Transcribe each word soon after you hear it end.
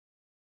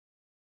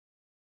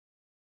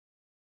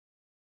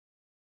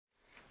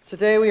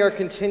Today we are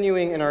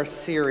continuing in our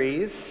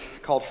series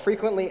called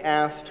Frequently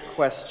Asked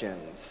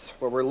Questions,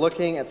 where we're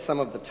looking at some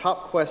of the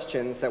top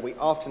questions that we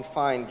often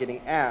find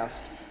getting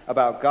asked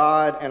about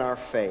God and our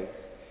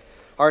faith.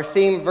 Our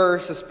theme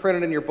verse is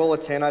printed in your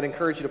bulletin. I'd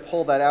encourage you to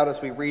pull that out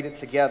as we read it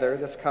together.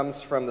 This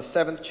comes from the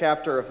 7th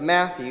chapter of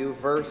Matthew,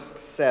 verse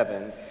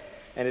 7,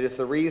 and it is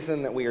the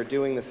reason that we are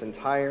doing this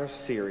entire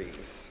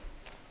series.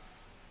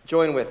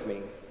 Join with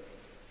me.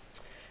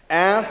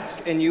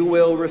 Ask and you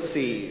will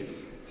receive.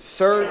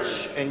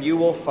 Search and you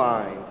will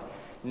find.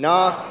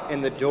 Knock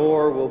and the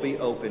door will be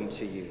open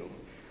to you.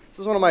 This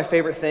is one of my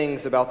favorite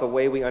things about the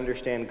way we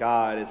understand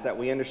God, is that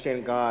we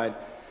understand God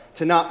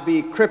to not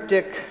be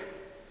cryptic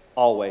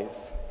always,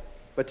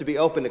 but to be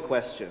open to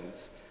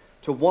questions,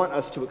 to want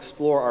us to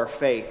explore our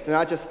faith, to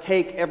not just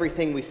take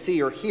everything we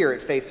see or hear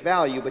at face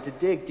value, but to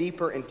dig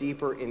deeper and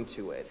deeper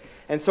into it.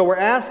 And so we're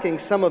asking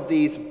some of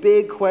these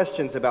big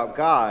questions about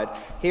God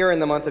here in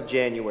the month of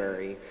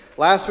January.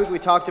 Last week we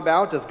talked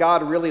about, does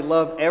God really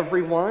love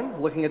everyone?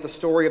 Looking at the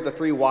story of the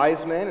three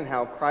wise men and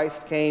how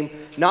Christ came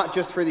not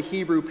just for the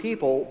Hebrew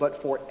people,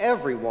 but for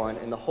everyone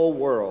in the whole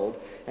world,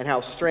 and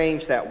how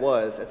strange that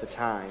was at the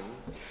time.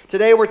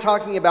 Today we're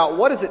talking about,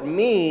 what does it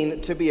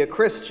mean to be a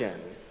Christian?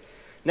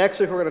 Next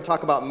week we're going to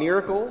talk about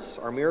miracles.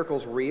 Are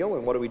miracles real,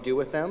 and what do we do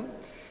with them?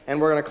 And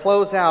we're going to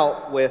close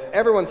out with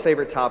everyone's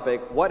favorite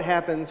topic, what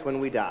happens when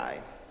we die?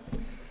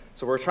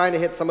 So we're trying to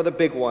hit some of the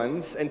big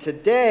ones, and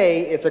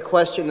today it's a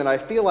question that I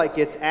feel like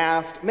gets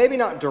asked, maybe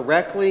not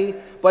directly,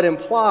 but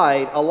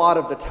implied a lot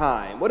of the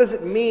time. What does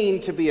it mean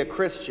to be a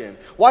Christian?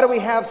 Why do we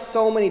have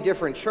so many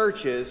different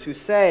churches who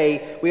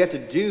say we have to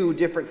do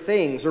different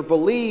things or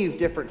believe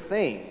different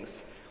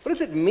things? What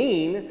does it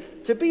mean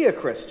to be a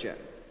Christian?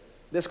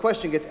 This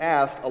question gets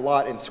asked a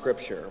lot in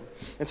Scripture.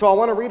 And so I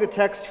want to read a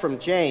text from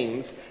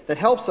James that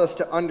helps us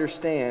to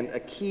understand a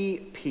key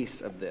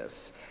piece of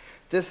this.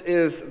 This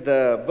is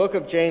the book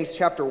of James,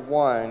 chapter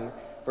 1,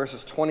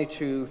 verses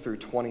 22 through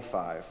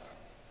 25.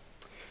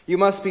 You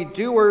must be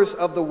doers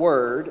of the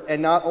word,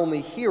 and not only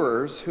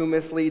hearers who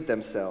mislead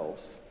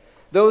themselves.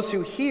 Those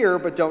who hear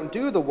but don't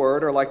do the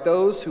word are like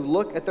those who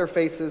look at their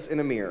faces in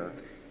a mirror.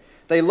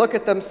 They look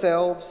at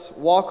themselves,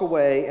 walk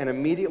away, and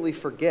immediately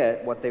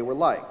forget what they were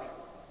like.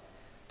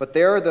 But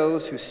there are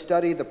those who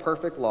study the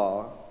perfect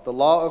law, the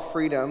law of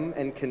freedom,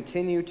 and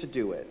continue to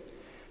do it.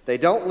 They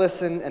don't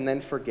listen and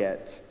then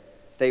forget.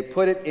 They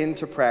put it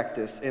into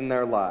practice in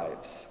their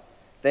lives.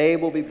 They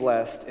will be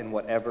blessed in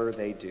whatever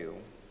they do.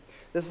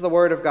 This is the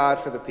word of God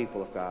for the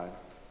people of God.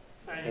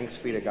 Thanks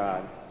be to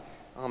God.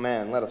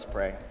 Amen. Let us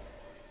pray.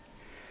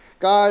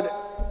 God,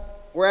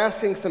 we're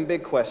asking some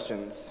big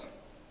questions,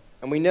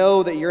 and we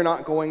know that you're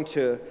not going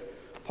to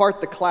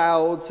part the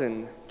clouds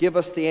and give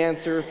us the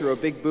answer through a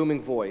big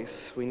booming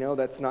voice. We know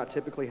that's not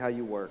typically how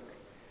you work.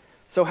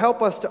 So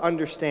help us to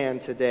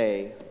understand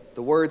today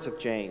the words of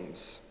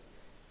James.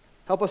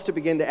 Help us to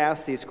begin to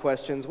ask these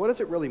questions. What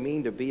does it really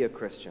mean to be a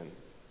Christian?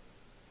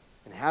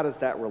 And how does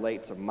that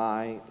relate to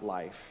my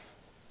life?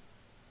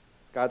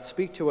 God,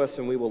 speak to us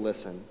and we will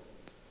listen.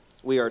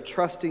 We are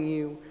trusting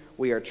you.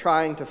 We are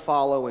trying to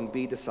follow and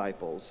be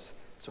disciples.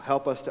 So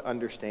help us to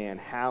understand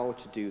how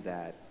to do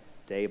that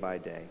day by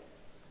day.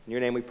 In your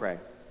name we pray.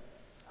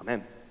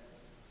 Amen.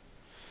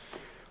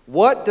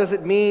 What does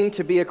it mean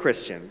to be a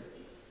Christian?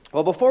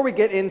 Well, before we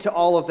get into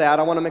all of that,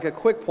 I want to make a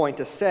quick point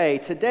to say,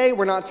 today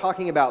we're not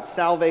talking about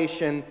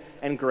salvation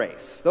and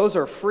grace. Those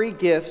are free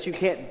gifts. You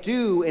can't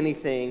do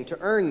anything to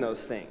earn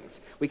those things.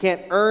 We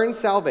can't earn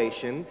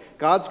salvation.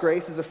 God's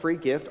grace is a free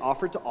gift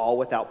offered to all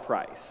without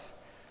price.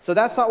 So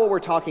that's not what we're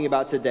talking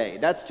about today.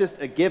 That's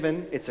just a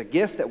given. It's a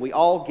gift that we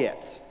all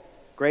get.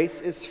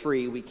 Grace is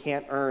free. We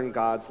can't earn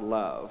God's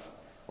love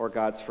or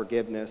God's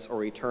forgiveness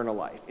or eternal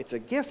life. It's a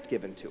gift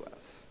given to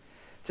us.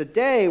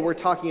 Today, we're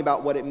talking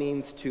about what it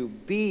means to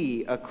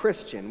be a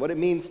Christian, what it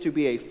means to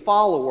be a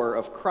follower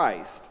of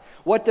Christ.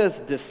 What does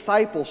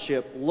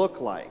discipleship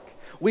look like?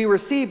 We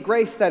receive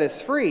grace that is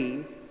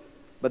free,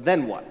 but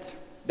then what?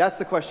 That's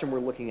the question we're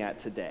looking at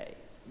today.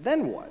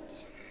 Then what?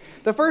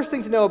 The first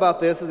thing to know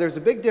about this is there's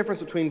a big difference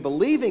between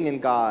believing in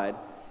God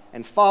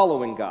and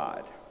following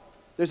God.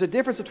 There's a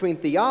difference between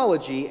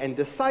theology and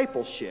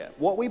discipleship,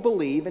 what we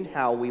believe and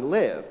how we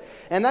live.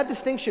 And that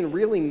distinction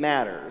really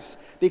matters,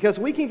 because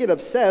we can get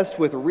obsessed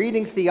with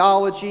reading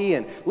theology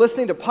and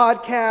listening to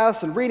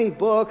podcasts and reading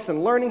books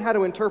and learning how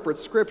to interpret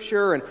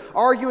Scripture and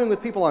arguing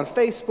with people on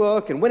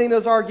Facebook and winning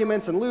those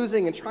arguments and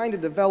losing and trying to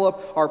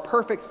develop our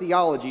perfect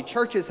theology.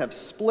 Churches have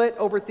split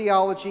over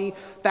theology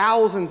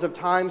thousands of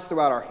times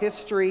throughout our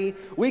history.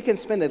 We can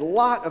spend a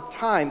lot of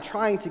time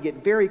trying to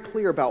get very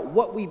clear about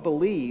what we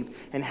believe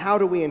and how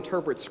do we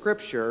interpret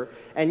Scripture.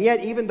 And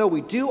yet, even though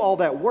we do all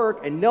that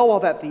work and know all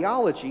that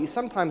theology,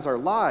 sometimes our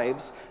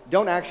lives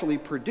don't actually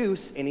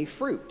produce any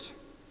fruit.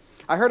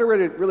 I heard a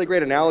really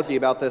great analogy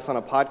about this on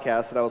a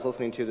podcast that I was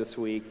listening to this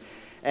week.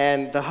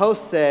 And the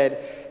host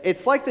said,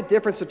 it's like the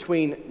difference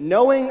between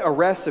knowing a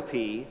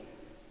recipe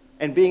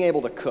and being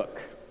able to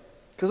cook.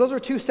 Because those are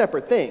two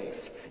separate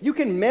things. You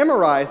can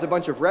memorize a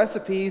bunch of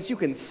recipes, you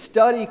can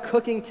study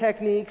cooking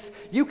techniques,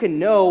 you can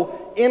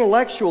know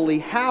intellectually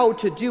how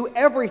to do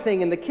everything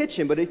in the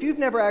kitchen, but if you've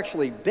never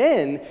actually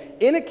been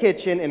in a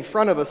kitchen in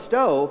front of a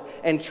stove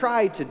and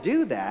tried to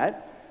do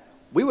that,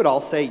 we would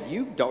all say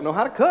you don't know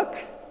how to cook.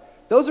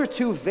 Those are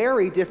two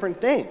very different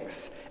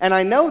things. And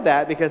I know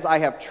that because I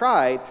have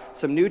tried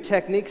some new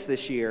techniques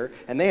this year,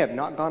 and they have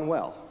not gone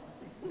well.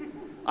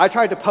 I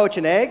tried to poach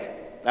an egg.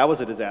 That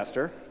was a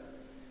disaster.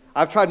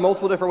 I've tried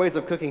multiple different ways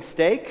of cooking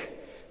steak.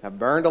 I've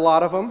burned a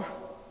lot of them.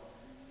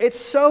 It's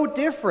so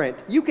different.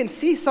 You can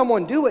see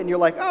someone do it, and you're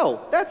like,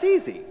 oh, that's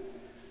easy.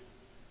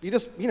 You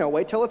just,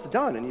 wait till it's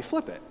done, and you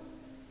flip it.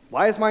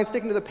 Why is mine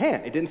sticking to the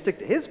pan? It didn't stick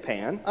to his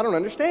pan. I don't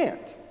understand.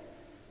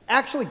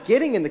 Actually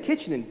getting in the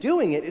kitchen and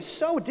doing it is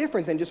so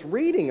different than just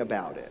reading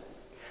about it.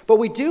 But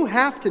we do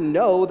have to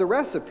know the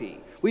recipe.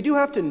 We do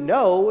have to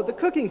know the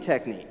cooking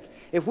technique.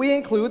 If we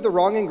include the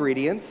wrong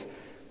ingredients,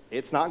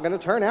 it's not going to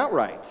turn out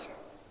right.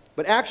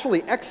 But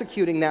actually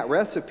executing that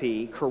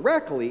recipe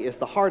correctly is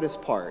the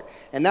hardest part,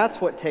 and that's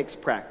what takes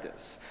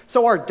practice.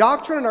 So our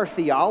doctrine and our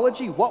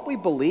theology, what we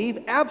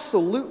believe,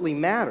 absolutely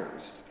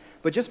matters.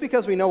 But just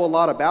because we know a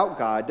lot about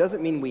God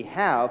doesn't mean we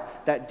have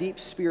that deep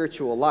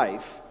spiritual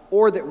life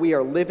or that we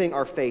are living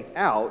our faith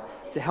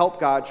out to help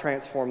God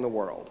transform the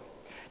world.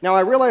 Now,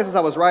 I realized as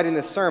I was writing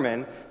this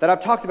sermon that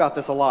I've talked about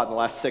this a lot in the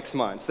last 6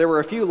 months. There were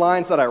a few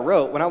lines that I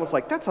wrote when I was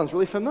like, that sounds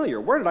really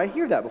familiar. Where did I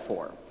hear that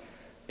before?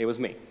 It was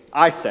me.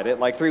 I said it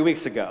like 3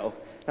 weeks ago.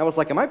 And I was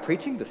like, am I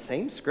preaching the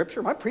same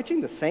scripture? Am I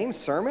preaching the same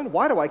sermon?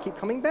 Why do I keep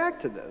coming back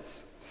to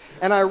this?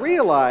 And I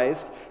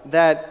realized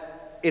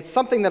that it's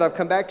something that I've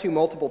come back to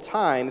multiple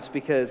times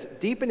because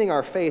deepening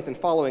our faith and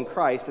following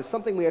Christ is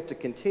something we have to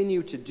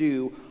continue to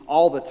do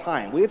all the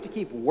time. We have to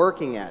keep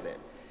working at it.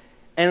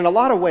 And in a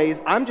lot of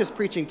ways, I'm just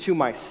preaching to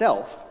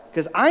myself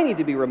because I need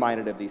to be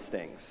reminded of these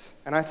things.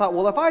 And I thought,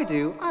 well, if I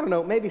do, I don't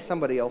know, maybe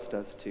somebody else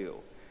does too.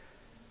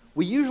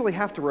 We usually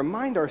have to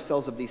remind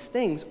ourselves of these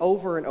things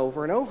over and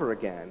over and over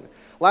again.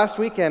 Last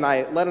weekend,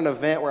 I led an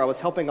event where I was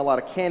helping a lot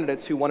of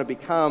candidates who want to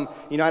become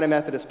United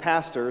Methodist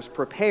pastors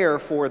prepare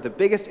for the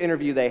biggest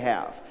interview they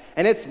have.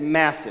 And it's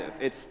massive.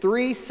 It's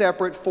 3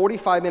 separate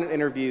 45-minute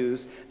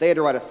interviews. They had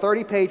to write a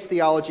 30-page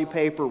theology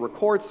paper,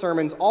 record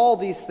sermons, all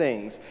these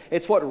things.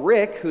 It's what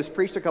Rick, who's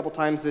preached a couple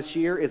times this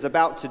year, is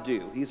about to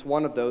do. He's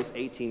one of those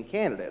 18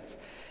 candidates.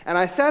 And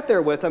I sat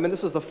there with him, and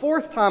this was the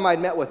 4th time I'd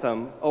met with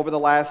him over the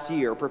last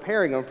year,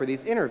 preparing him for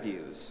these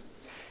interviews.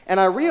 And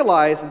I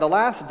realized in the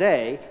last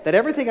day that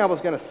everything I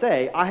was going to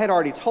say, I had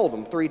already told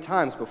him 3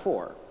 times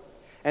before.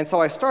 And so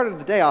I started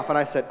the day off, and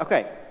I said,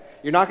 okay,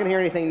 you're not going to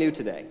hear anything new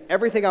today.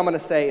 Everything I'm going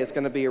to say is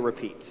going to be a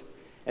repeat.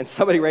 And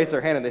somebody raised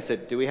their hand, and they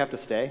said, do we have to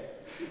stay?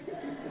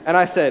 And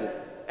I said,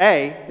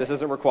 A, this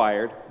isn't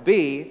required.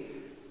 B,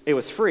 it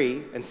was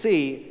free. And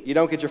C, you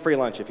don't get your free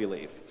lunch if you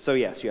leave. So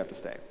yes, you have to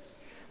stay.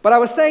 But I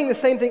was saying the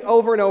same thing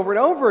over and over and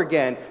over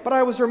again, but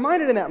I was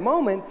reminded in that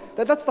moment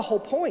that that's the whole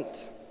point.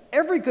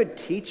 Every good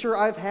teacher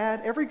I've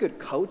had, every good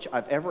coach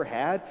I've ever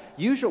had,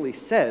 usually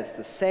says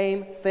the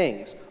same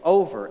things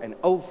over and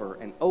over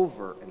and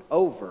over and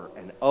over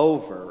and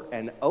over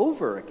and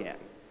over again.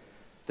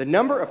 The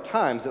number of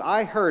times that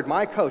I heard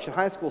my coach in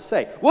high school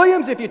say,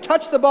 Williams, if you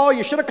touched the ball,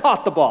 you should have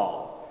caught the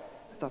ball.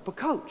 I thought, but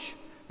coach,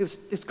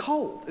 it's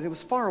cold and it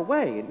was far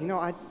away, and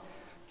I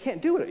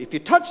can't do it. If you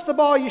touched the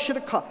ball, you should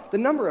have caught. The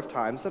number of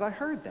times that I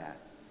heard that.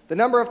 The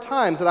number of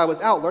times that I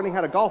was out learning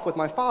how to golf with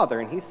my father,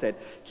 and he said,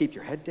 keep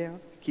your head down,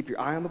 keep your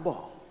eye on the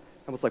ball.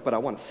 I was like, but I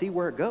want to see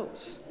where it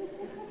goes.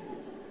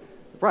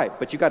 Right,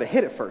 but you got to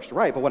hit it first.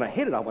 Right, but when I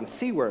hit it, I want to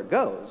see where it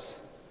goes.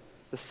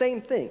 The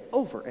same thing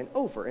over and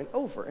over and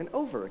over and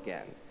over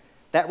again.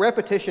 That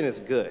repetition is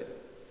good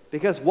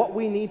because what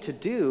we need to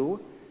do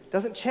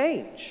doesn't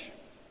change.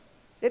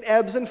 It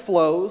ebbs and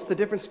flows. The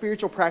different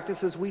spiritual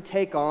practices we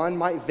take on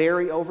might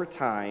vary over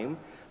time,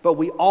 but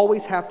we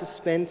always have to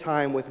spend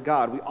time with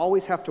God. We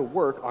always have to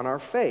work on our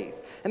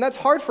faith. And that's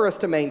hard for us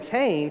to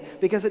maintain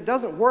because it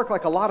doesn't work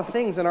like a lot of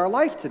things in our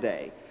life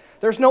today.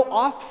 There's no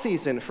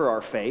off-season for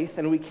our faith,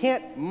 and we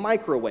can't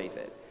microwave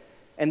it.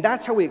 And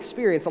that's how we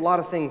experience a lot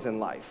of things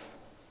in life.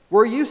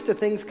 We're used to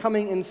things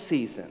coming in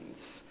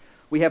seasons.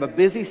 We have a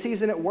busy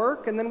season at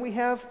work, and then we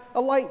have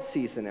a light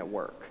season at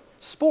work.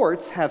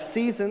 Sports have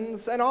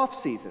seasons and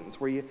off-seasons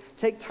where you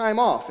take time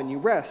off and you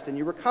rest and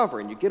you recover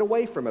and you get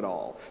away from it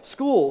all.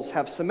 Schools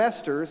have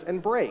semesters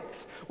and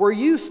breaks. We're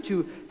used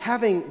to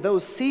having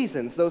those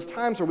seasons, those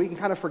times where we can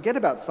kind of forget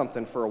about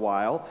something for a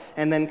while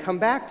and then come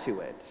back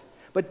to it.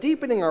 But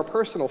deepening our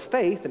personal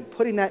faith and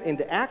putting that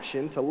into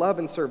action to love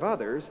and serve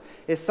others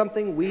is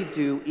something we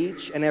do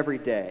each and every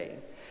day.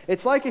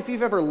 It's like if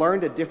you've ever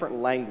learned a different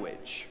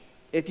language.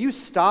 If you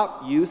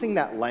stop using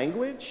that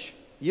language,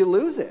 you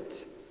lose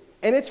it.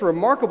 And it's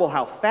remarkable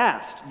how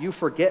fast you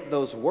forget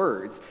those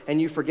words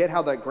and you forget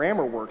how that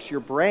grammar works. Your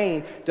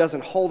brain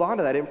doesn't hold on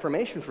to that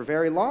information for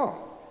very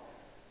long.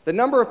 The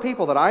number of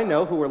people that I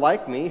know who were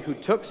like me, who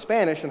took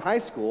Spanish in high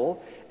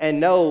school and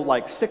know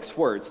like 6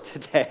 words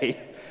today.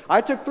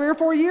 I took 3 or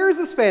 4 years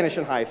of Spanish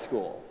in high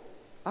school.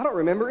 I don't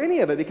remember any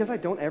of it because I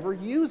don't ever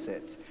use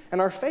it.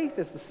 And our faith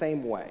is the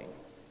same way.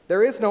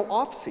 There is no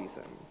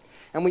off-season.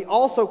 And we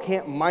also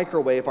can't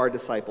microwave our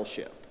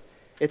discipleship.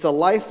 It's a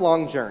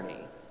lifelong journey.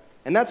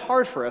 And that's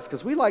hard for us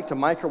because we like to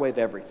microwave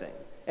everything.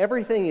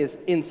 Everything is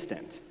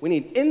instant. We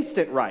need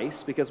instant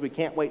rice because we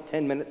can't wait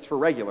 10 minutes for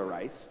regular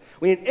rice.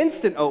 We need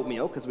instant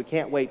oatmeal because we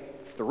can't wait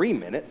 3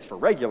 minutes for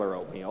regular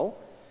oatmeal.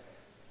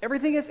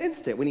 Everything is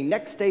instant. We need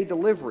next day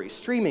delivery,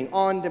 streaming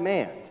on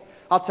demand.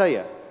 I'll tell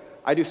you,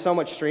 I do so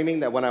much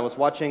streaming that when I was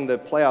watching the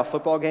playoff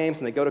football games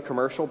and they go to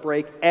commercial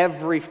break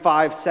every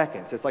 5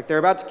 seconds, it's like they're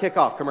about to kick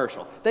off,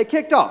 commercial. They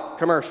kicked off,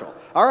 commercial.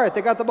 All right,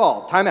 they got the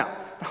ball, timeout.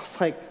 I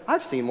was like,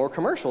 I've seen more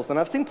commercials than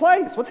I've seen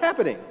plays. What's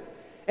happening?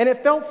 And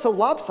it felt so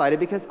lopsided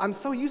because I'm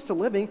so used to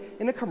living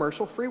in a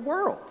commercial-free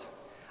world.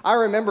 I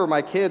remember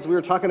my kids, we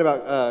were talking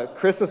about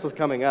Christmas was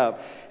coming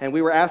up, and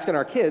we were asking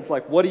our kids,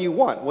 like, what do you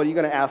want? What are you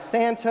going to ask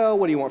Santa?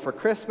 What do you want for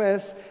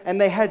Christmas? And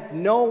they had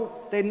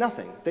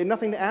nothing. They had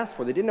nothing to ask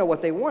for. They didn't know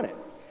what they wanted.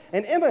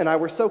 And Emma and I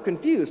were so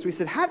confused. We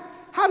said,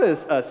 how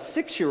does a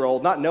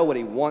 6-year-old not know what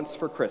he wants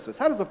for Christmas?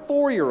 How does a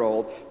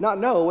 4-year-old not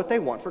know what they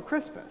want for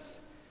Christmas?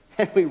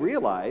 And we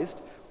realized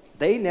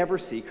they never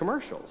see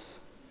commercials.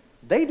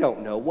 They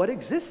don't know what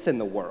exists in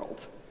the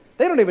world.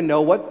 They don't even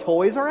know what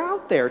toys are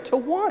out there to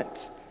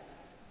want.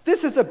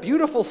 This is a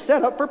beautiful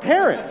setup for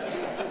parents.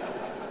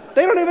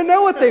 They don't even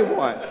know what they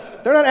want.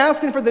 They're not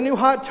asking for the new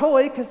hot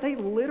toy because they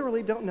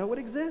literally don't know what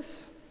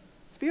exists.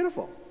 It's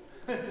beautiful.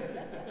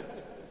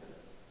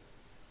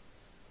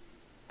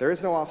 There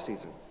is no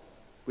off-season.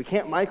 We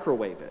can't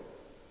microwave it.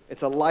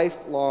 It's a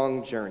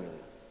lifelong journey.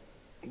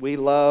 We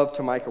love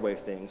to microwave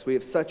things. We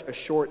have such a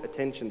short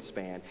attention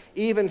span,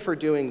 even for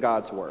doing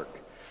God's work.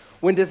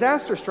 When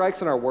disaster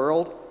strikes in our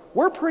world,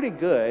 we're pretty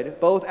good,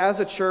 both as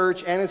a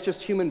church and as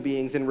just human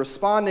beings, in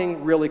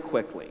responding really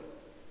quickly.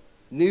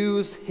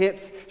 News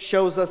hits,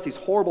 shows us these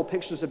horrible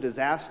pictures of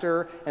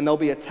disaster, and there'll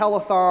be a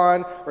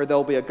telethon, or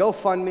there'll be a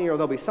GoFundMe, or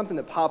there'll be something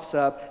that pops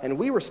up, and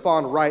we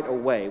respond right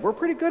away. We're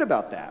pretty good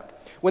about that.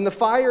 When the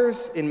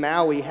fires in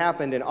Maui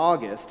happened in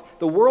August,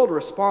 the world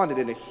responded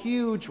in a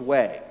huge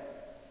way.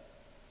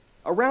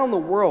 Around the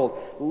world,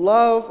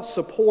 love,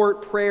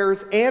 support,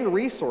 prayers, and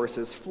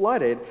resources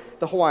flooded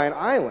the Hawaiian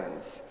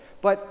Islands.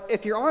 But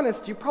if you're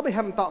honest, you probably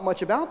haven't thought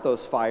much about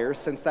those fires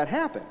since that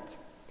happened.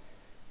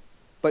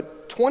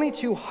 But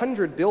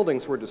 2,200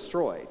 buildings were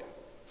destroyed.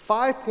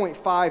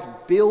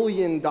 $5.5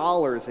 billion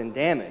in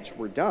damage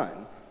were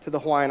done to the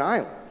Hawaiian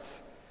Islands.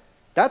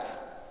 That's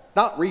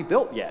not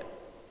rebuilt yet.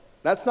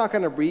 That's not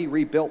going to be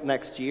rebuilt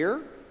next year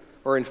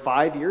or in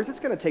 5 years. It's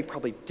going to take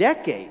probably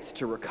decades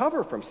to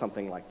recover from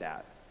something like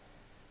that.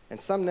 And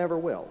some never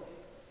will.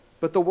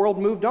 But the world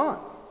moved on.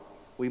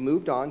 We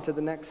moved on to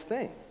the next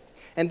thing.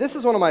 And this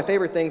is one of my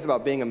favorite things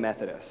about being a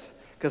Methodist,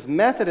 because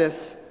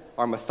Methodists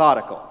are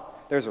methodical.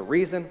 There's a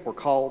reason we're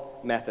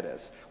called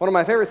Methodists. One of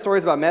my favorite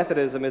stories about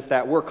Methodism is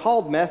that we're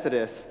called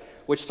Methodists,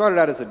 which started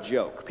out as a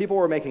joke. People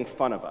were making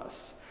fun of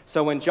us.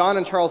 So when John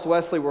and Charles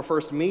Wesley were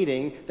first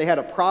meeting, they had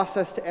a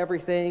process to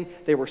everything.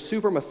 They were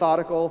super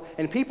methodical,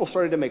 and people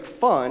started to make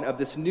fun of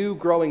this new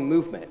growing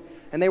movement.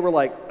 And they were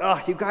like,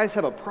 "Ugh, you guys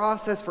have a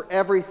process for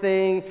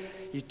everything.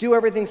 You do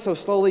everything so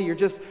slowly.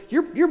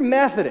 You're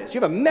Methodist.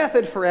 You have a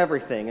method for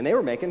everything." And they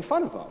were making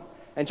fun of them.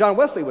 And John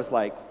Wesley was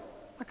like,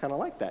 "I kind of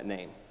like that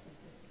name."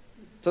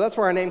 So that's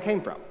where our name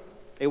came from.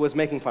 It was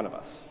making fun of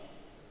us.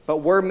 But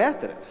we're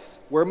Methodists.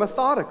 We're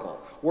methodical.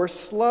 We're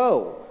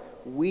slow.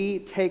 We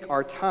take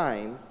our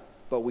time,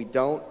 but we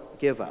don't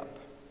give up.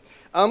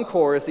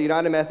 UMCOR is the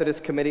United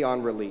Methodist Committee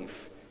on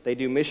Relief. They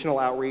do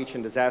missional outreach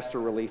and disaster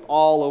relief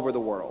all over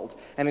the world.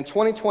 And in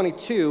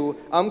 2022,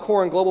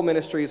 UMCOR and Global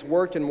Ministries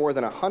worked in more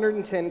than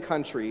 110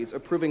 countries,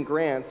 approving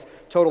grants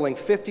totaling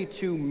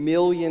 $52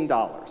 million.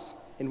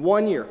 In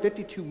 1 year,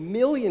 $52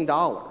 million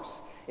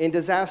in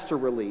disaster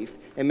relief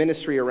and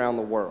ministry around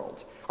the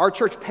world. Our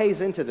church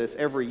pays into this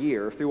every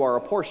year through our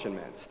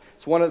apportionments.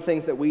 It's one of the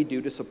things that we do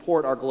to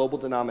support our global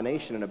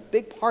denomination, and a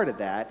big part of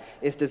that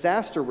is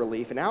disaster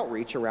relief and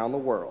outreach around the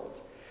world.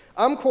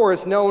 UMCOR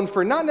is known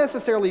for not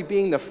necessarily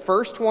being the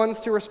first ones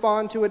to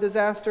respond to a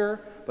disaster,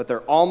 but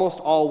they're almost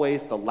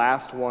always the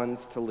last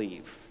ones to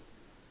leave.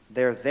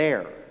 They're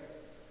there,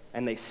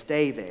 and they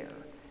stay there,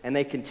 and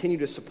they continue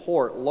to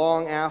support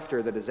long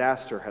after the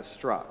disaster has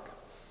struck.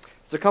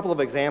 There's a couple of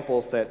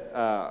examples that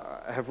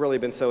have really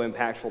been so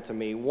impactful to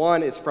me.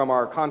 One is from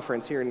our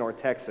conference here in North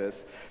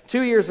Texas.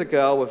 2 years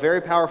ago, a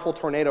very powerful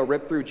tornado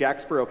ripped through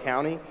Jacksboro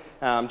County.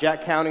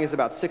 Jack County is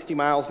about 60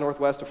 miles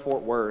northwest of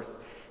Fort Worth.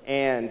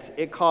 And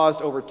it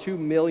caused over $2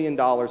 million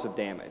of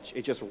damage.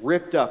 It just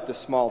ripped up the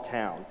small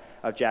town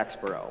of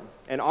Jacksboro.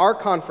 And our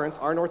conference,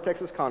 our North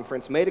Texas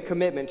conference, made a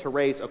commitment to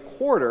raise a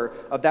quarter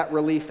of that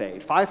relief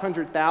aid,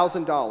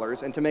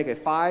 $500,000, and to make a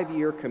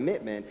 5-year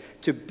commitment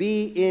to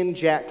be in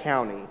Jack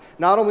County,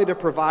 not only to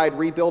provide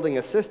rebuilding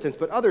assistance,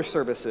 but other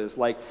services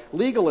like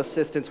legal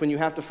assistance when you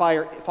have to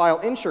file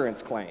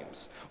insurance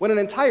claims. When an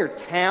entire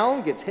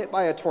town gets hit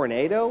by a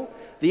tornado,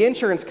 the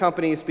insurance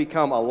companies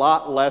become a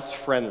lot less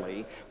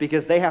friendly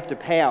because they have to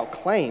pay out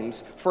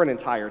claims for an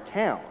entire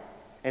town.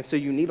 And so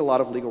you need a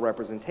lot of legal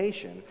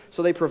representation.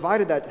 So they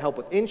provided that to help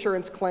with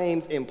insurance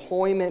claims,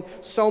 employment,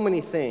 so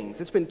many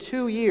things. It's been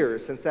 2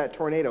 years since that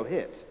tornado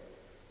hit,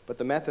 but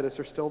the Methodists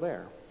are still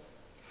there.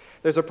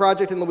 There's a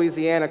project in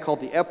Louisiana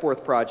called the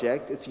Epworth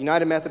Project. It's a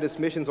United Methodist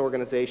Missions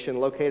Organization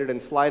located in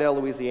Slidell,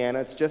 Louisiana.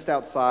 It's just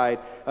outside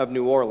of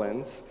New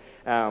Orleans.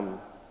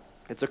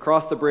 It's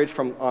across the bridge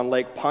on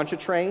Lake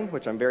Pontchartrain,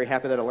 which I'm very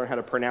happy that I learned how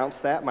to pronounce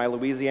that. My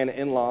Louisiana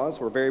in-laws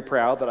were very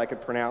proud that I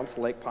could pronounce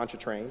Lake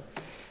Pontchartrain.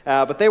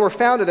 But they were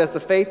founded as the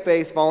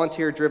faith-based,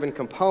 volunteer-driven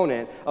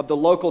component of the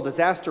local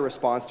disaster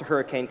response to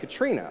Hurricane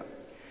Katrina.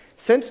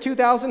 Since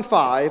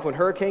 2005, when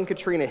Hurricane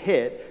Katrina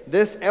hit,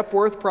 this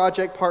Epworth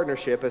Project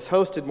partnership has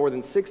hosted more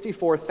than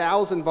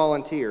 64,000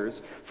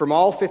 volunteers from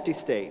all 50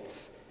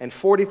 states and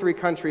 43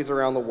 countries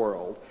around the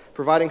world,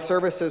 providing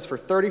services for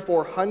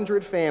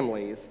 3,400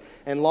 families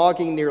and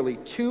logging nearly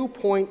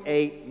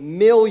 2.8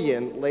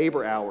 million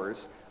labor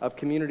hours of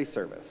community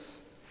service.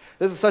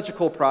 This is such a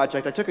cool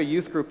project. I took a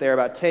youth group there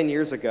about 10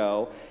 years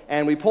ago,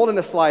 and we pulled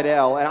into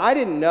Slidell, and I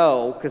didn't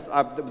know, because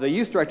the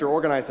youth director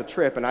organized a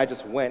trip, and I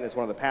just went as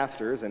one of the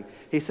pastors, and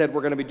he said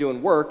we're going to be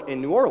doing work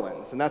in New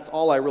Orleans, and that's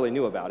all I really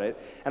knew about it.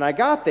 And I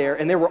got there,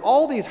 and there were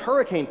all these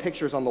hurricane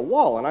pictures on the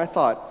wall, and I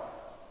thought,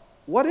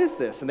 what is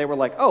this? And they were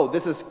like, oh,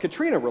 this is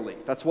Katrina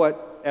relief. That's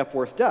what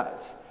Epworth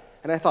does.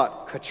 And I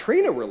thought,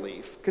 Katrina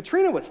relief?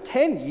 Katrina was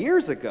 10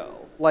 years ago.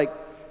 Like,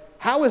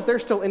 how is there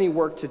still any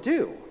work to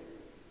do?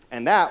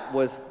 And that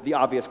was the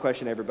obvious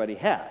question everybody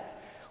had,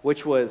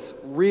 which was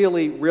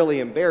really, really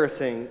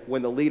embarrassing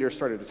when the leaders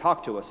started to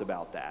talk to us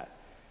about that.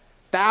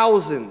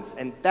 Thousands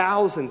and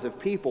thousands of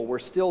people were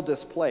still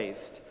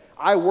displaced.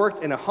 I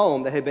worked in a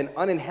home that had been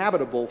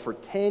uninhabitable for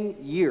 10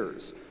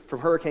 years from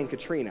Hurricane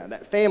Katrina.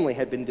 That family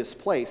had been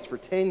displaced for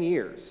 10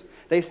 years.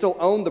 They still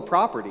owned the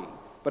property,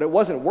 but it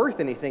wasn't worth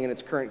anything in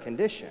its current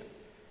condition.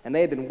 And they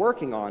had been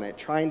working on it,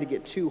 trying to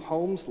get 2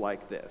 homes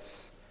like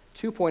this.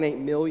 2.8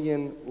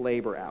 million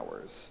labor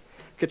hours.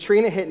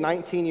 Katrina hit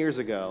 19 years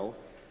ago,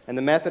 and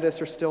the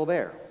Methodists are still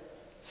there,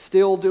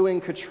 still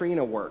doing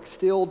Katrina work,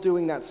 still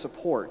doing that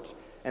support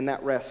and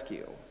that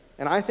rescue.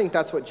 And I think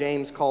that's what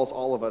James calls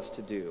all of us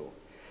to do.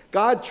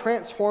 God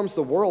transforms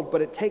the world,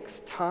 but it takes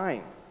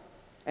time.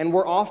 And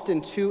we're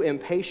often too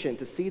impatient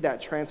to see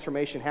that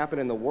transformation happen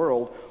in the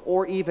world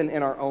or even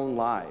in our own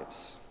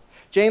lives.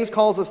 James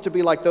calls us to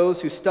be like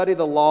those who study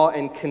the law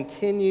and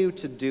continue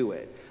to do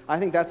it. I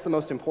think that's the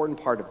most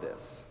important part of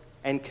this,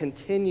 and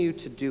continue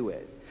to do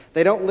it.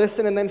 They don't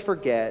listen and then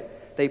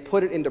forget. They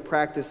put it into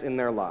practice in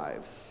their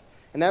lives.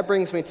 And that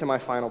brings me to my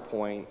final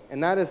point,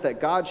 and that is that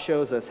God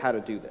shows us how to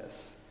do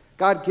this.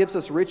 God gives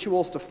us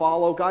rituals to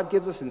follow. God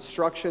gives us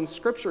instructions.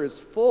 Scripture is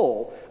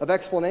full of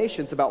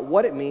explanations about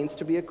what it means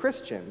to be a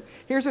Christian.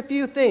 Here's a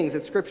few things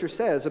that Scripture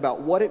says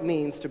about what it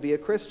means to be a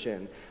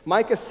Christian.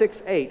 Micah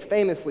 6:8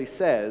 famously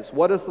says,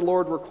 "What does the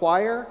Lord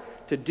require?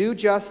 To do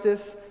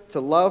justice, to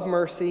love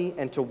mercy,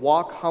 and to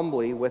walk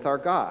humbly with our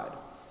God."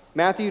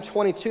 Matthew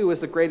 22 is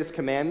the greatest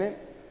commandment.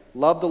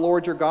 Love the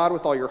Lord your God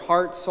with all your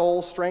heart,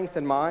 soul, strength,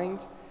 and mind,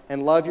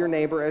 and love your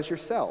neighbor as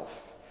yourself.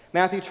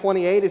 Matthew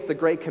 28 is the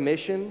Great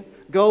Commission.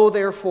 Go,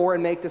 therefore,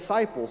 and make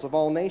disciples of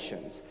all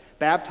nations,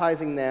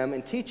 baptizing them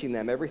and teaching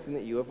them everything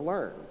that you have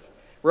learned.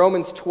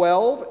 Romans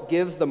 12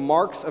 gives the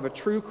marks of a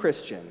true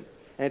Christian,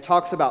 and it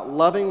talks about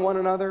loving one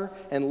another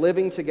and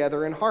living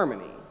together in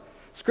harmony.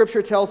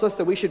 Scripture tells us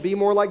that we should be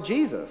more like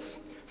Jesus.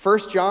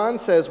 1 John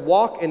says,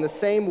 walk in the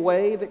same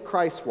way that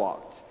Christ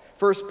walked.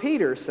 1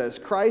 Peter says,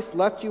 Christ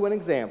left you an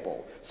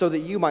example so that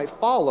you might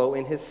follow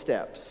in his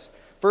steps.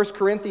 1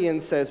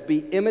 Corinthians says, be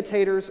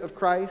imitators of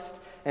Christ.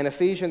 And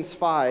Ephesians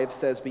 5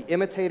 says, be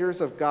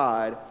imitators of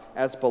God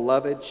as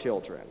beloved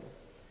children.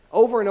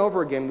 Over and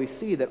over again, we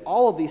see that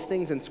all of these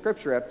things in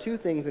Scripture have 2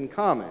 things in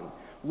common.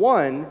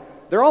 One,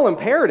 they're all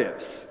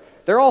imperatives.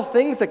 They're all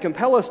things that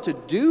compel us to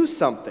do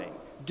something.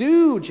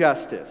 Do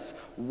justice.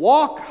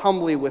 Walk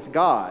humbly with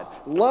God.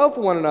 Love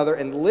one another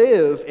and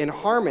live in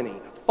harmony.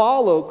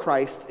 Follow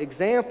Christ's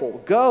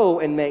example. Go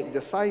and make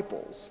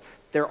disciples.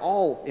 They're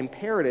all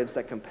imperatives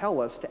that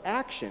compel us to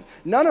action.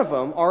 None of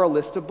them are a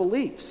list of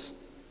beliefs.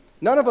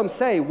 None of them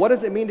say, what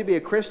does it mean to be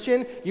a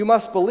Christian? You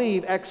must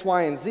believe X,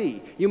 Y, and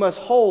Z. You must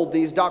hold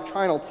these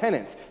doctrinal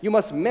tenets. You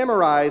must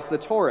memorize the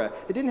Torah.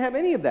 It didn't have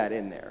any of that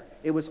in there.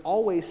 It was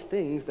always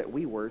things that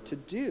we were to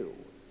do.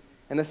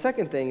 And the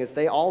second thing is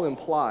they all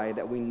imply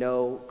that we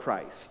know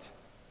Christ.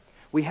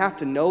 We have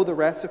to know the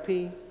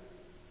recipe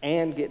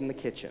and get in the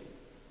kitchen.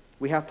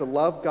 We have to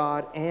love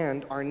God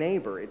and our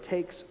neighbor. It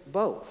takes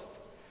both.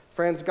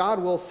 Friends, God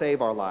will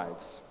save our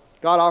lives.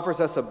 God offers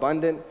us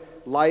abundant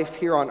life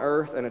here on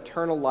earth and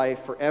eternal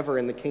life forever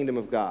in the kingdom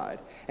of God.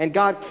 And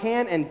God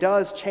can and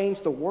does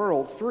change the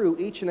world through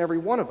each and every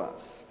one of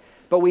us.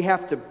 But we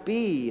have to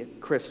be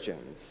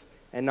Christians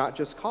and not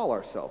just call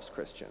ourselves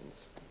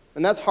Christians.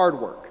 And that's hard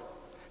work.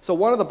 So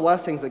one of the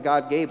blessings that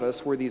God gave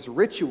us were these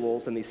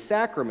rituals and these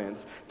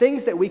sacraments,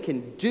 things that we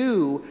can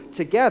do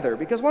together.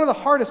 Because one of the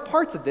hardest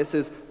parts of this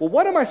is, well,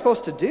 what am I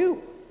supposed to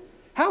do?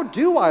 How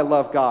do I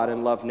love God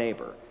and love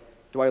neighbor?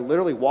 Do I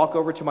literally walk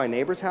over to my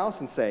neighbor's house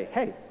and say,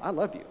 hey, I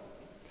love you?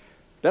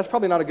 That's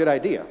probably not a good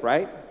idea,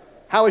 right?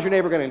 How is your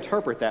neighbor going to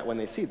interpret that when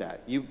they see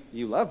that? You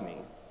love me.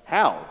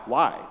 How?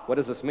 Why? What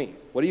does this mean?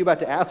 What are you about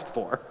to ask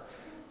for?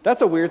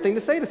 That's a weird thing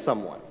to say to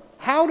someone.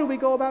 How do we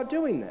go about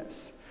doing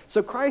this?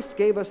 So Christ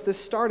gave us this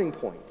starting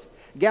point.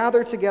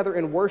 Gather together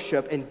in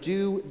worship and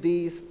do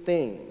these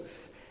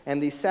things.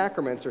 And these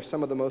sacraments are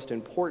some of the most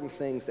important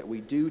things that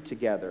we do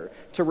together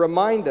to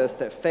remind us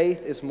that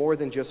faith is more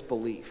than just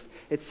belief.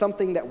 It's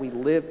something that we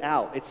live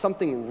out. It's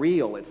something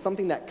real. It's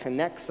something that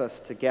connects us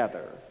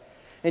together.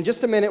 In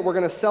just a minute, we're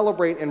going to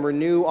celebrate and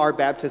renew our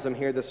baptism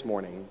here this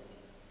morning.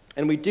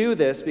 And we do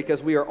this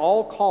because we are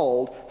all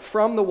called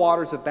from the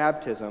waters of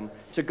baptism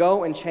to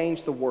go and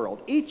change the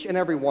world. Each and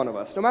every one of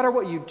us, no matter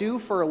what you do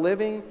for a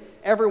living,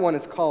 everyone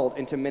is called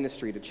into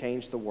ministry to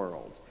change the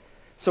world.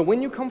 So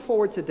when you come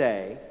forward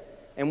today,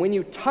 and when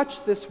you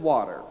touch this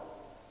water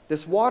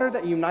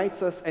that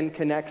unites us and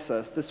connects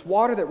us, this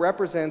water that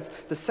represents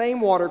the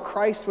same water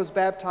Christ was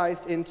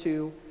baptized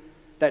into,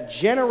 that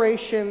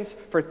generations,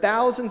 for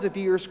thousands of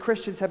years,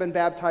 Christians have been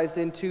baptized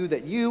into,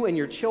 that you and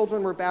your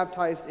children were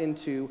baptized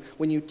into,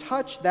 when you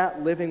touch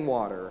that living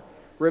water,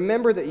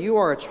 remember that you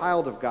are a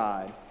child of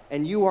God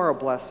and you are a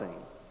blessing,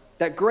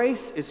 that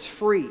grace is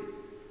free,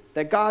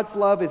 that God's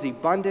love is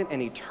abundant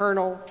and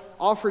eternal,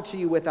 offered to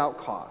you without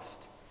cost.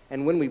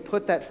 And when we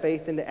put that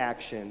faith into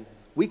action,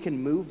 we can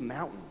move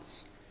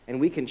mountains and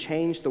we can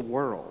change the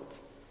world.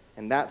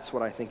 And that's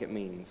what I think it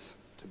means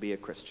to be a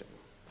Christian.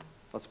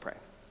 Let's pray.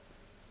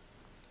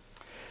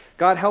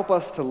 God, help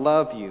us to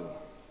love you,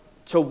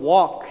 to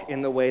walk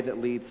in the way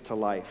that leads to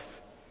life,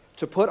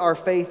 to put our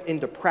faith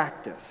into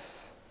practice.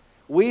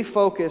 We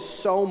focus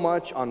so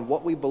much on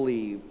what we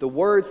believe, the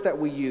words that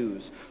we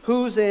use,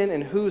 who's in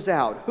and who's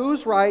out,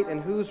 who's right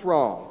and who's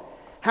wrong.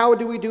 How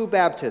do we do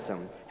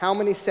baptism? How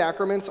many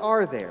sacraments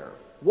are there?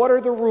 What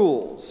are the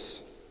rules?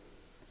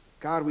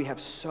 God, we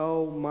have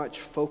so much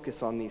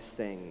focus on these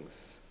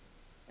things,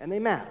 and they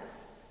matter.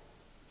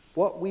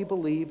 What we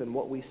believe and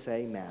what we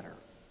say matter.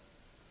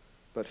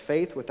 But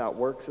faith without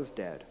works is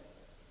dead,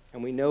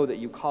 and we know that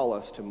you call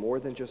us to more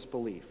than just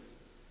belief.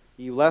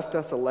 You left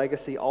us a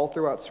legacy all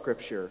throughout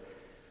Scripture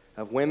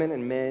of women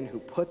and men who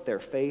put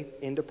their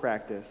faith into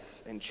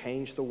practice and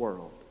changed the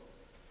world.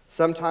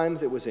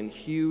 Sometimes it was in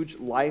huge,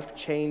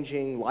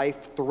 life-changing,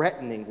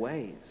 life-threatening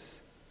ways.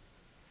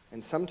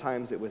 And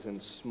sometimes it was in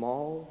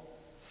small,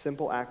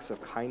 simple acts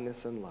of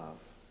kindness and love.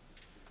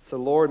 So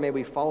Lord, may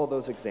we follow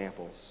those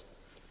examples.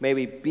 May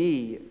we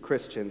be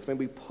Christians. May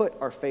we put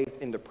our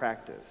faith into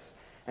practice.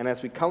 And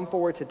as we come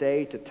forward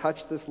today to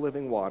touch this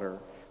living water,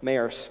 may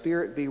our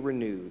spirit be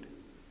renewed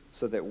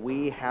so that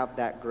we have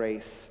that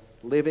grace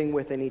living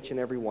within each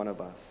and every one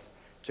of us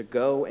to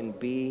go and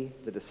be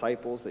the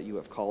disciples that you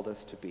have called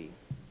us to be.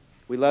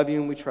 We love you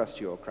and we trust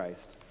you, O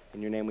Christ.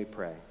 In your name we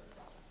pray.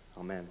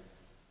 Amen.